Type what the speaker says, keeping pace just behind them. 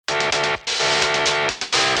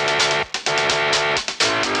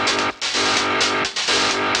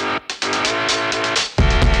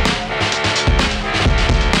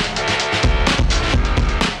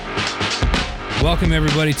Welcome,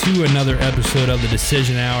 everybody, to another episode of the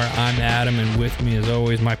Decision Hour. I'm Adam, and with me, as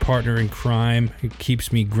always, my partner in crime who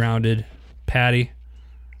keeps me grounded, Patty.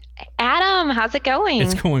 Adam, how's it going?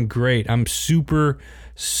 It's going great. I'm super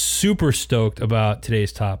stoked about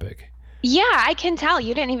today's topic. Yeah, I can tell.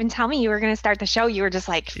 You didn't even tell me you were going to start the show. You were just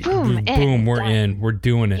like, boom, we're done. In. We're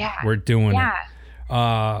doing it. Yeah. We're doing it.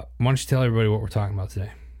 Why don't you tell everybody what we're talking about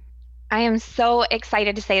today? I am so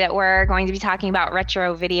excited to say that we're going to be talking about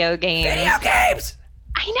retro video games. Video games!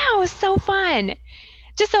 I know, it's so fun.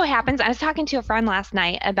 Just so happens, I was talking to a friend last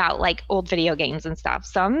night about like old video games and stuff.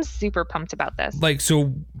 So I'm super pumped about this.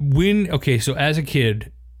 So as a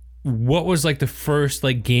kid, what was like the first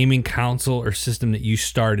like gaming console or system that you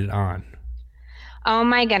started on? Oh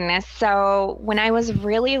my goodness. So when I was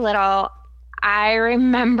really little, I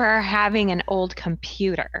remember having an old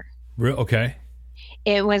computer. Okay.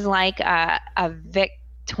 It was like a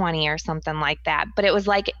VIC-20 or something like that. But it was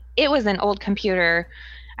an old computer.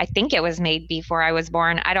 I think it was made before I was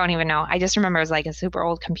born. I don't even know. I just remember it was like a super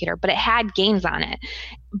old computer, but it had games on it.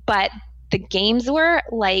 But the games were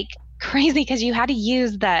like crazy because you had to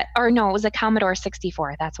use it was a Commodore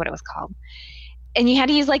 64. That's what it was called. And you had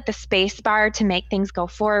to use like the space bar to make things go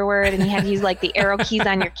forward, and you had to use like the arrow keys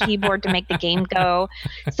on your keyboard to make the game go.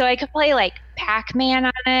 So I could play like Pac-Man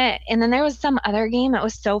on it. And then there was some other game. It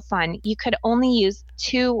was so fun. You could only use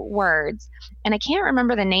 2 words. And I can't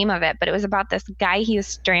remember the name of it, but it was about this guy. He was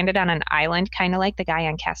stranded on an island, kind of like the guy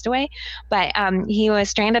on Castaway. But he was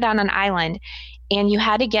stranded on an island, and you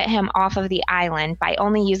had to get him off of the island by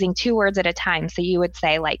only using 2 words at a time. So you would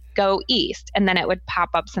say like, go east, and then it would pop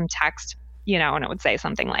up some text, and it would say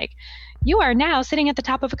something like, you are now sitting at the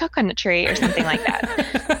top of a coconut tree or something like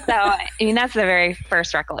that. So, that's the very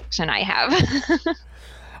first recollection I have.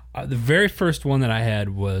 The very first one that I had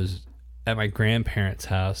was at my grandparents'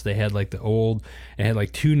 house. They had it had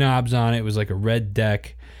like 2 knobs on it. It was like a red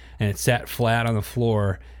deck, and it sat flat on the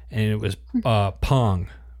floor, and it was Pong.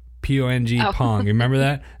 P-O-N-G, oh. Pong. You remember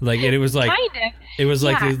that? It was like, kind of. It was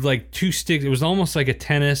like, it was like 2 sticks. It was almost like a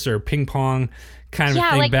tennis or ping pong kind of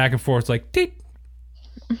thing, back and forth, like dit,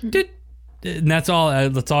 dit, and that's all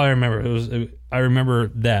I remember. I remember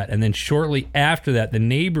that. And then shortly after that, the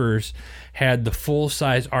neighbors had the full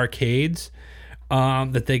size arcades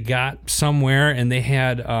that they got somewhere, and they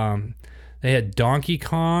had Donkey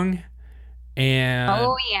Kong, and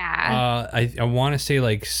I want to say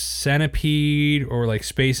like Centipede or like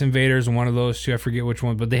Space Invaders, one of those 2. I forget which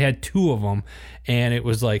one, but they had 2 of them, and it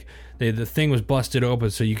was like the thing was busted open,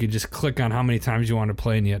 so you could just click on how many times you wanted to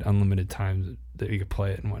play, and you had unlimited times that you could play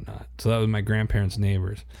it and whatnot. So that was my grandparents'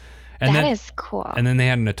 neighbors. And that is cool. And then they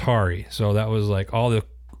had an Atari, so that was like all the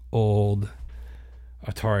old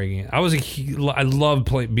Atari games. I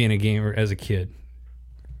loved being a gamer as a kid.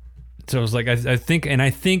 So it was like I think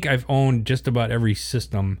I've owned just about every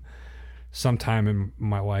system sometime in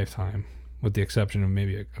my lifetime, with the exception of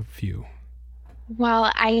maybe a few.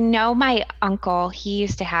 Well, I know my uncle, he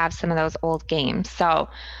used to have some of those old games. So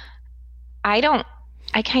I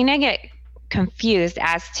kind of get confused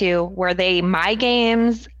as to, were they my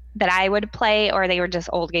games that I would play, or they were just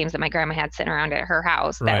old games that my grandma had sitting around at her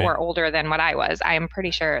house that were older than what I was. I am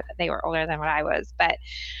pretty sure that they were older than what I was. But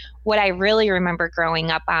what I really remember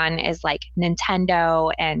growing up on is like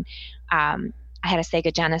Nintendo, and I had a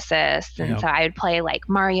Sega Genesis, and so I would play like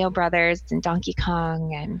Mario Brothers and Donkey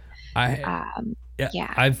Kong, and I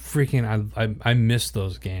miss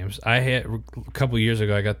those games. I had a couple of years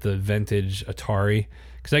ago, I got the vintage Atari,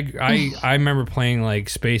 because I remember playing like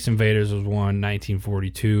Space Invaders was one,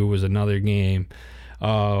 1942 was another game,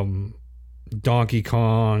 Donkey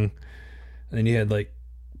Kong, and then you had like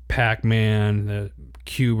Pac-Man, the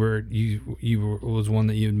Cubert, you was one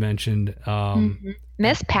that you had mentioned.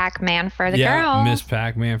 Miss Pac-Man for the girls. Yeah, Miss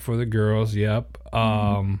Pac-Man for the girls. Yep.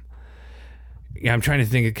 Yeah, I'm trying to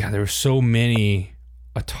think. God, there were so many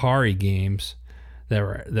Atari games that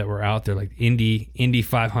were out there, like Indy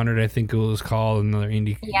 500, I think it was called, another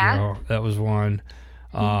Indy. Yeah. That was one.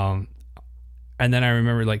 And then I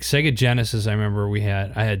remember like Sega Genesis. I remember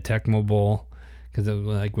I had Tecmo Bowl, because it was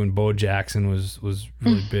like when Bo Jackson was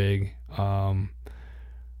really big.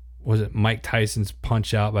 Was it Mike Tyson's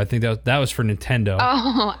Punch Out? But I think that was for Nintendo.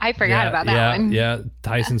 Oh, I forgot about that one. Yeah,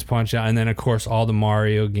 Tyson's Punch Out, and then of course all the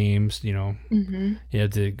Mario games. You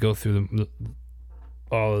had to go through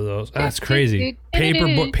all of those. That's crazy.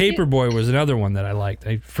 Paperboy was another one that I liked.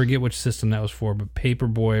 I forget which system that was for, but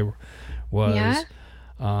Paperboy was. Yeah.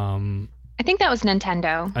 I think that was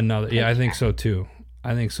Nintendo. Another. Yeah, I think so too.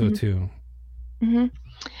 Mm-hmm.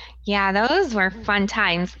 Yeah, those were fun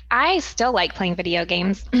times. I still like playing video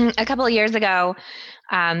games. A couple of years ago,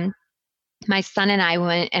 my son and I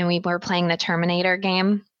went and we were playing the Terminator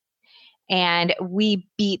game. And we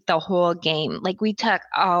beat the whole game. Like we took,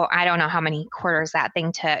 I don't know how many quarters that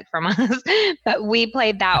thing took from us, but we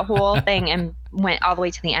played that whole thing and went all the way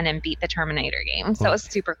to the end and beat the Terminator game. So it was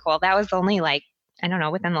super cool. That was only like, I don't know,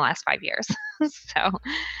 within the last 5 years. So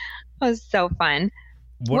it was so fun.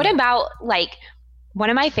 What about like, one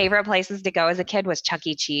of my favorite places to go as a kid was Chuck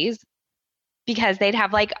E. Cheese, because they'd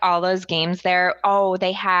have like all those games there. Oh,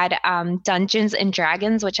 they had Dungeons and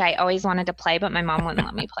Dragons, which I always wanted to play, but my mom wouldn't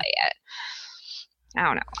let me play it. I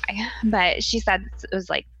don't know why, but she said it was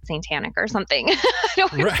like satanic or something. I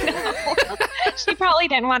don't know. She probably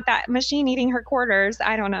didn't want that machine eating her quarters.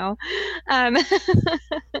 I don't know.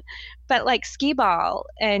 But like skee ball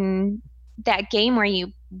and that game where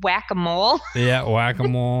you whack-a-mole. Yeah,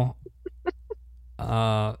 whack-a-mole.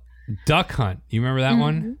 Duck Hunt. You remember that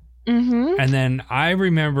one? Mm-hmm. And then I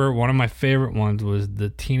remember one of my favorite ones was the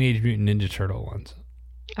Teenage Mutant Ninja Turtle ones.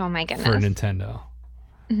 Oh my goodness. For Nintendo.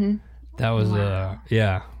 Mm-hmm. That was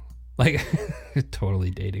yeah, like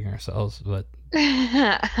totally dating ourselves, but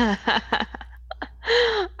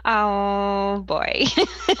oh boy.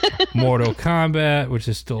 Mortal Kombat, which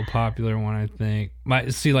is still a popular one, I think.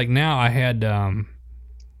 Like now I had and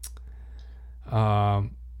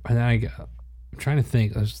then I'm trying to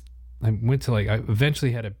think. I went to I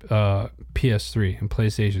eventually had a PS3 and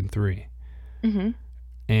PlayStation 3. Mm-hmm.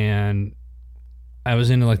 And I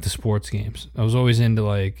was into like the sports games. I was always into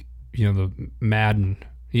like, the Madden.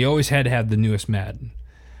 You always had to have the newest Madden,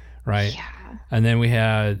 right? Yeah. And then we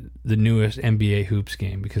had the newest NBA hoops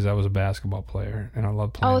game because I was a basketball player and I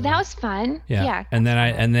loved playing. Oh, that was fun. Yeah. And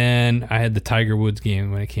then I had the Tiger Woods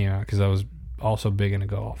game when it came out because I was also big into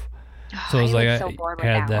golf. So it was I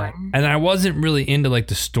had that. One. And I wasn't really into like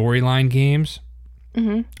the storyline games.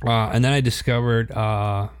 Mm-hmm. And then I discovered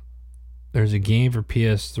there's a game for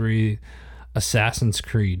PS3, Assassin's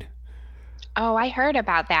Creed. Oh, I heard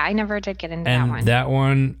about that. I never did get into that one. And that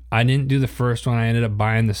one, I didn't do the first one. I ended up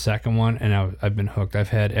buying the second one, and I've been hooked. I've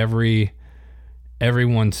had every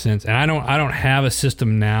one since. And I don't have a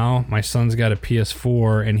system now. My son's got a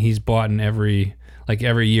PS4, and he's bought in every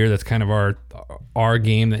year. That's kind of our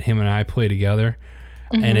game that him and I play together.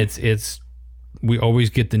 Mm-hmm. And it's we always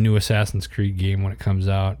get the new Assassin's Creed game when it comes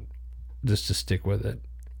out, just to stick with it.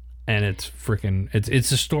 And it's freaking it's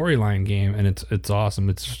a storyline game, and it's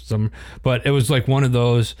awesome. But it was like one of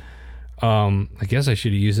those. I guess I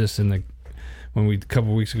should have used this a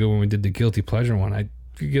couple weeks ago when we did the guilty pleasure one.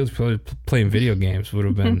 Guilty pleasure playing video games would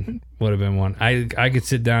have been one. I could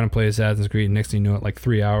sit down and play Assassin's Creed, and next thing you know, like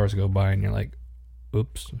 3 hours go by, and you're like,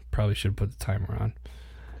 oops, probably should have put the timer on.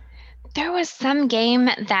 There was some game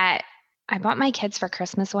that I bought my kids for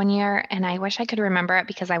Christmas one year, and I wish I could remember it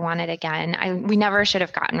because I want it again. We never should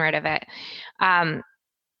have gotten rid of it.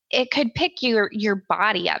 It could pick your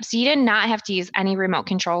body up, so you did not have to use any remote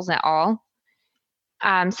controls at all.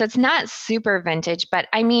 So it's not super vintage, but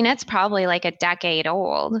I mean, it's probably like a decade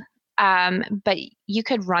old. But you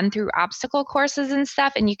could run through obstacle courses and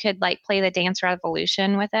stuff, and you could like play the Dance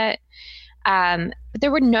Revolution with it. But there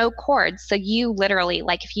were no cords. So you literally,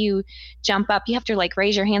 like if you jump up, you have to like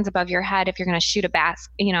raise your hands above your head if you're going to shoot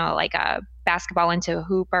like a basketball into a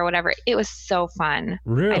hoop or whatever. It was so fun.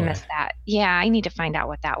 Really? I missed that. Yeah, I need to find out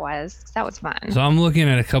what that was. That was fun. So I'm looking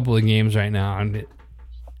at a couple of games right now, and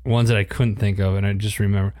ones that I couldn't think of, and I just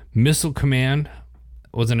remember. Missile Command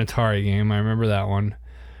was an Atari game. I remember that one.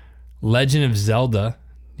 Legend of Zelda.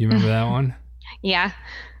 Do you remember that one? Yeah.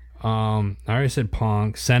 I already said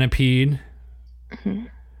Pong. Centipede. Mm-hmm.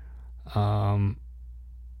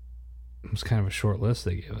 It was kind of a short list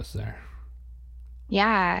they gave us there.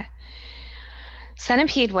 Yeah.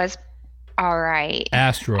 Centipede was all right.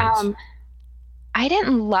 Asteroids. I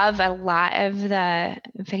didn't love a lot of the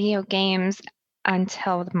video games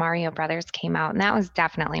until the Mario Brothers came out, and that was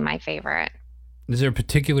definitely my favorite. Is there a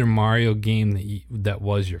particular Mario game that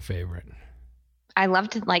was your favorite? I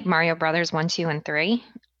loved like Mario Brothers 1, 2, and 3.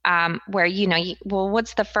 Where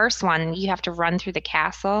what's the first one? You have to run through the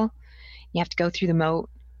castle, you have to go through the moat,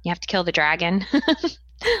 you have to kill the dragon,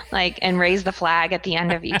 and raise the flag at the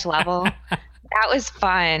end of each level. That was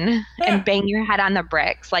fun. And bang your head on the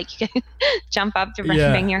bricks, like you can jump up to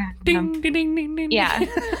bang your head. Ding, ding, ding, ding, ding. Yeah.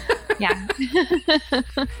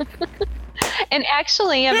 And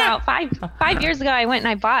actually, about five years ago, I went and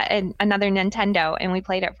I bought another Nintendo, and we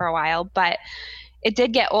played it for a while, but it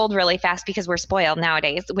did get old really fast because we're spoiled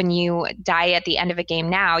nowadays. When you die at the end of a game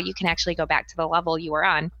now, you can actually go back to the level you were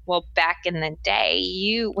on. Well, back in the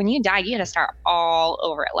day, when you died, you had to start all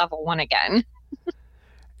over at level 1 again.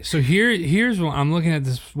 So here's what I'm looking at,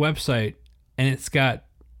 this website, and it's got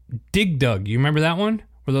Dig Dug. You remember that one?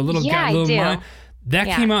 Where or the little guy, little mine. That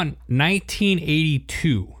Yeah. came out in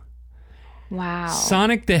 1982. Wow.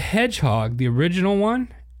 Sonic the Hedgehog, the original one,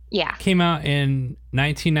 Yeah. came out in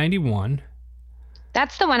 1991.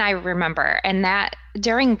 That's the one I remember. And that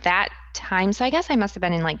during that time, so I guess I must have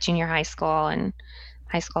been in like junior high school and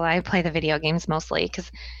high school. I play the video games mostly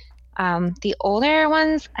because the older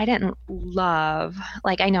ones I didn't love.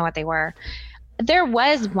 Like I know what they were. There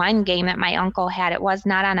was one game that my uncle had. It was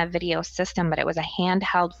not on a video system, but it was a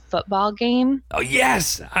handheld football game. Oh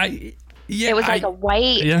yes, It was like a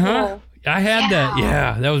white. little- I had that.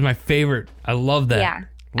 Yeah, that was my favorite. I love that. Yeah,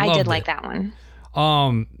 I Loved did like it. that one.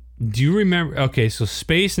 Do you remember? Okay, so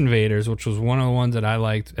Space Invaders, which was one of the ones that I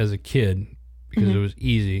liked as a kid because it was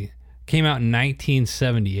easy, came out in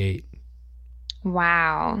 1978.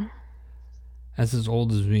 Wow. That's as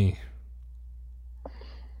old as me.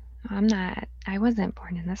 I'm not. I wasn't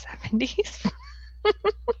born in the 70s.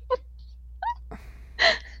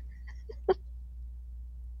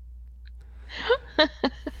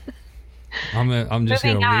 I'm just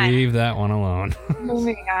Moving gonna on. leave that one alone.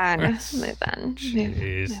 Moving on. Move on.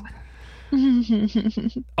 Jeez.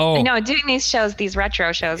 I Oh, know, doing these shows, these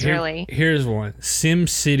retro shows, really. Here's one.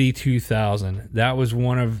 SimCity 2000. That was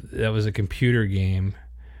a computer game.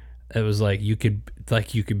 It was like you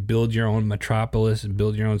could build your own metropolis and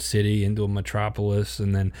build your own city into a metropolis,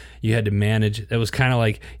 and then you had to manage. It was kind of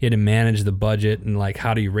like you had to manage the budget and like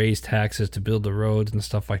how do you raise taxes to build the roads and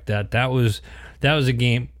stuff like that. That was a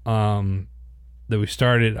game that we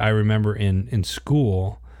started. I remember in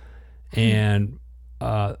school, and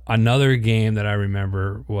another game that I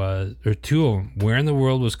remember or two of them. Where in the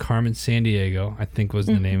World Was Carmen Sandiego? I think was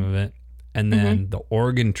the name of it, and then the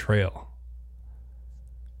Oregon Trail.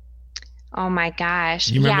 Oh my gosh.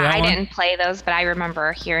 You remember that I one? didn't play those, but I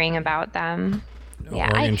remember hearing about them. Yeah,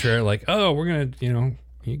 Oregon Trail, like, oh, we're gonna,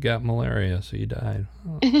 you got malaria, so you died.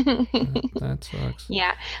 Oh, that sucks.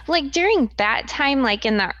 Yeah. Like during that time, like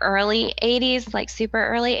in the early 80s, like super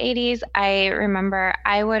early 80s, I remember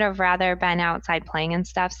I would have rather been outside playing and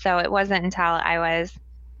stuff. So it wasn't until I was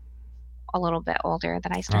a little bit older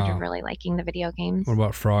that I started really liking the video games. What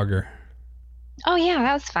about Frogger? Oh, yeah,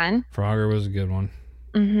 that was fun. Frogger was a good one.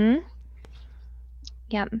 Mm-hmm.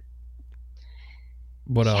 Yep.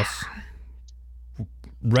 What else?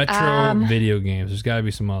 Retro video games. There's got to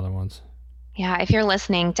be some other ones. Yeah, if you're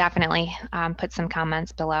listening, definitely put some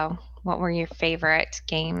comments below. What were your favorite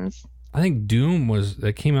games? I think Doom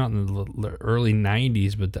that came out in the early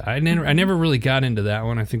 90s, but I never really got into that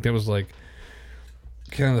one. I think that was like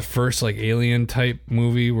kind of the first like alien type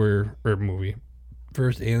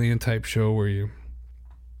first alien type show where you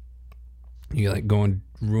like going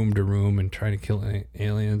room to room and trying to kill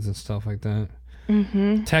aliens and stuff like that.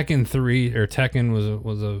 Mm-hmm. Tekken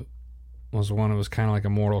was one that was kind of like a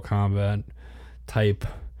Mortal Kombat type,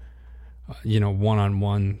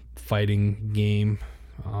 one-on-one fighting game.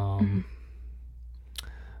 I'm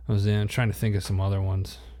trying to think of some other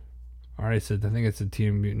ones. I think I said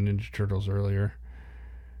Teenage Mutant Ninja Turtles earlier.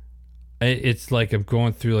 It's like I'm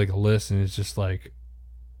going through like a list, and it's just like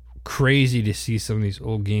crazy to see some of these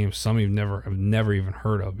old games. Some I've never even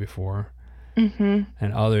heard of before, and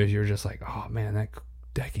others you're just like, oh man,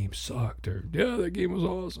 that game sucked, or yeah, that game was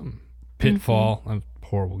awesome. Pitfall, a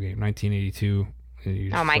horrible game, 1982.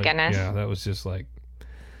 Oh my goodness! Yeah, that was just like.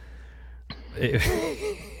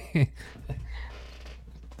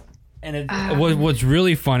 And what's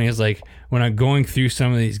really funny is like when I'm going through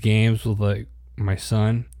some of these games with like my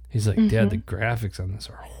son, he's like, Dad, the graphics on this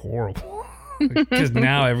are horrible. Because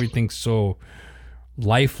now everything's so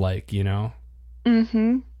lifelike,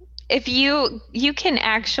 Mm-hmm. If you can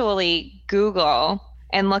actually Google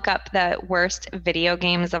and look up the worst video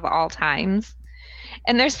games of all times.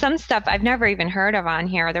 And there's some stuff I've never even heard of on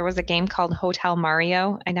here. There was a game called Hotel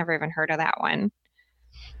Mario. I never even heard of that one.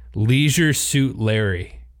 Leisure Suit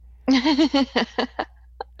Larry. Do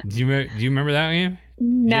you remember that game?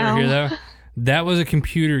 No. Did you ever hear that? That was a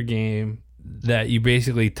computer game that you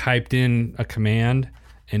basically typed in a command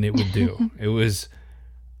and it would do. It was,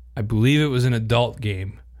 I believe it was an adult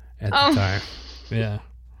game at the time. Yeah.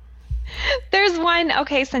 There's one,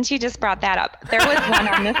 okay, since you just brought that up, there was one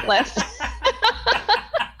on this list.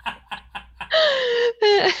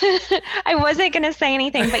 I wasn't going to say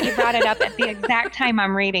anything, but you brought it up at the exact time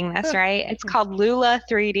I'm reading this, right? It's called Lula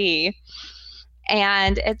 3D.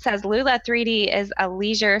 And it says Lula 3D is a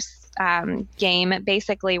leisure game,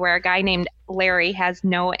 basically, where a guy named Larry has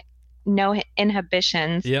no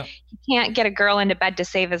inhibitions. Yep. He can't get a girl into bed to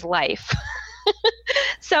save his life.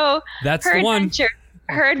 So that's the one.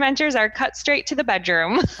 Her adventures are cut straight to the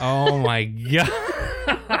bedroom. Oh my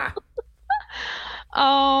God.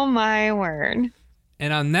 Oh my word.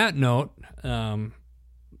 And on that note,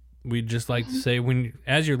 we'd just like to say,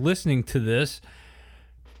 as you're listening to this,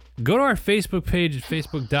 go to our Facebook page at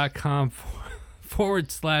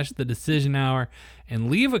facebook.com/The Decision Hour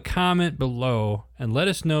and leave a comment below and let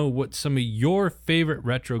us know what some of your favorite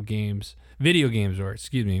video games were.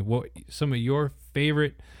 What some of your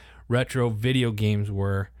favorite retro video games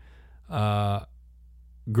were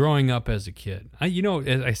growing up as a kid.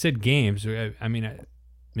 As I said games, I mean,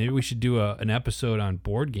 maybe we should do an episode on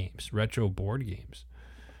board games, retro board games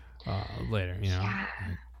later,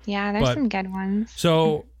 Yeah, there's some good ones.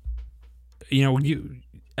 So,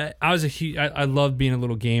 I loved being a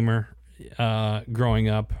little gamer growing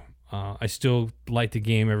up. I still like to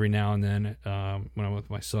game every now and then when I'm with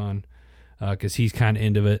my son because he's kind of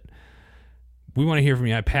into it. We want to hear from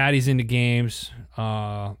you. Patty's into games.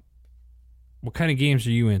 What kind of games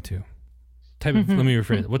are you into? Let me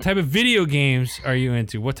rephrase it. What type of video games are you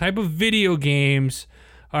into? What type of video games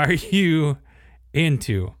are you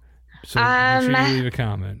into? So make sure you leave a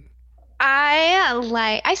comment.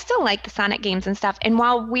 I still like the Sonic games and stuff. And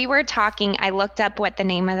while we were talking, I looked up what the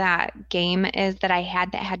name of that game is that I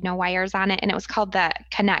had that had no wires on it, and it was called the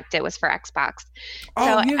Kinect. It was for Xbox.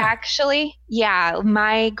 Actually,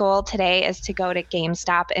 my goal today is to go to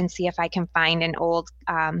GameStop and see if I can find an old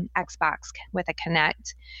Xbox with a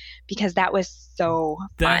Kinect, because that was so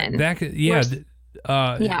fun. That's the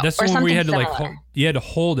one where you had to you had to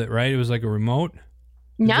hold it, right? It was like a remote.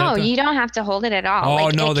 No, you don't have to hold it at all. Oh,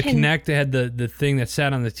 no, the Kinect had the thing that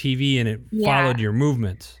sat on the TV and it followed your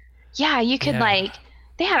movements. Yeah, you could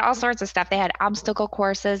they had all sorts of stuff. They had obstacle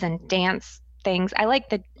courses and dance things. I like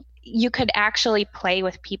you could actually play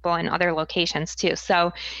with people in other locations too.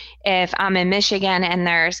 So if I'm in Michigan and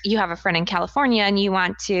you have a friend in California and you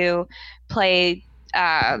want to play,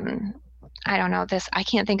 I don't know I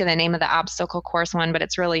can't think of the name of the obstacle course one, but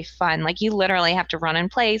it's really fun. Like you literally have to run in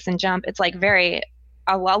place and jump. It's like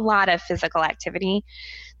a lot of physical activity.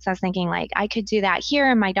 So I was thinking I could do that here,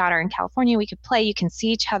 and my daughter in California, we could play. You can see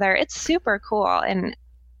each other. It's super cool. And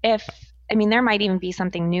there might even be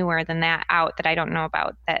something newer than that out that I don't know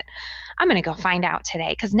about that I'm going to go find out today,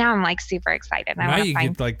 because now I'm super excited. Now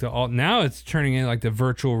now it's turning into the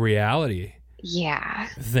virtual reality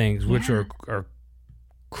things, which are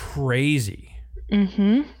crazy.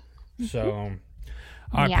 Mm-hmm. So...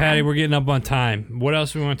 All right, Patty, we're getting up on time. What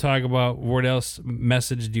else do we want to talk about? What else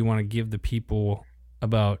message do you want to give the people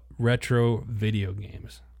about retro video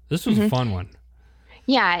games? This was a fun one.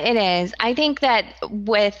 Yeah, it is. I think that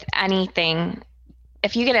with anything,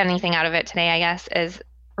 if you get anything out of it today, I guess, is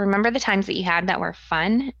remember the times that you had that were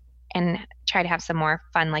fun and try to have some more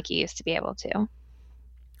fun like you used to be able to.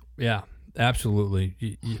 Yeah, absolutely.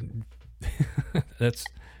 That's...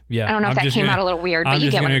 Yeah, I don't know if that came out a little weird, but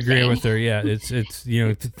you get what I'm saying. I'm just going to agree with her. Yeah, it's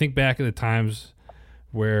to think back at the times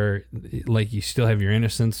where you still have your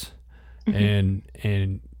innocence, and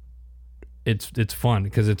it's fun,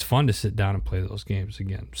 because it's fun to sit down and play those games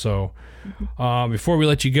again. So before we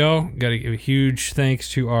let you go, got to give a huge thanks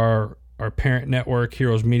to our parent network,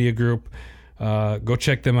 Heroes Media Group. Go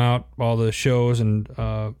check them out, all the shows and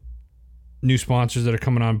new sponsors that are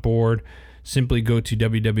coming on board. Simply go to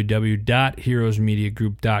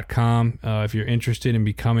www.heroesmediagroup.com. If you're interested in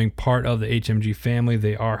becoming part of the HMG family,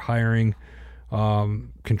 they are hiring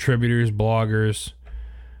contributors, bloggers.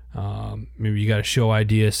 Maybe you got a show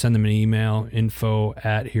idea, send them an email,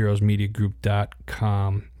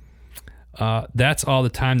 info@heroesmediagroup.com. That's all the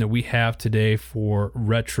time that we have today for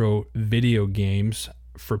retro video games.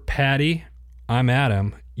 For Patty, I'm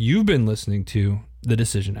Adam. You've been listening to The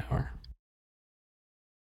Decision Hour.